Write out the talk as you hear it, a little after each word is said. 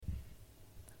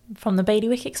From the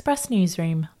Bailiwick Express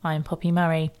newsroom, I'm Poppy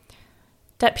Murray.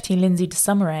 Deputy Lindsay de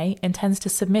Summeray intends to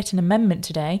submit an amendment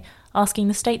today asking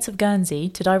the States of Guernsey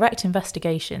to direct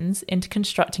investigations into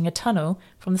constructing a tunnel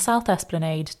from the South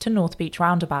Esplanade to North Beach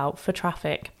Roundabout for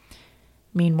traffic.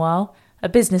 Meanwhile, a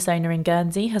business owner in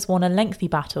Guernsey has won a lengthy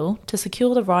battle to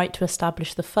secure the right to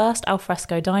establish the first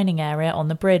alfresco dining area on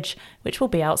the bridge, which will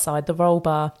be outside the roll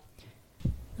bar.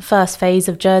 The first phase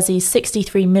of Jersey's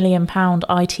 £63 million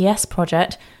ITS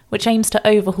project, which aims to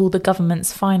overhaul the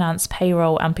government's finance,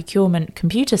 payroll and procurement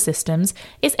computer systems,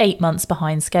 is 8 months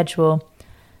behind schedule.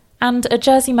 And a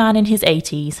Jersey man in his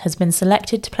 80s has been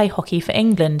selected to play hockey for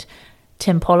England.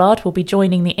 Tim Pollard will be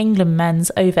joining the England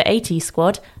men's over-80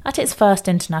 squad at its first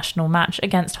international match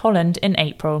against Holland in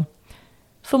April.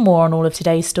 For more on all of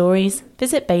today's stories,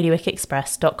 visit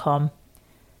bailiwickexpress.com.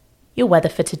 Your weather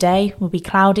for today will be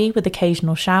cloudy with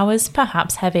occasional showers,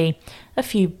 perhaps heavy, a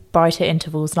few brighter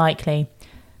intervals likely.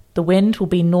 The wind will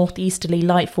be northeasterly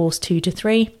light force 2 to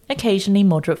 3, occasionally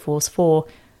moderate force 4.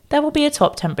 There will be a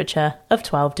top temperature of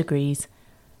 12 degrees.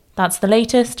 That's the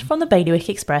latest from the Bailiwick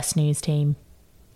Express news team.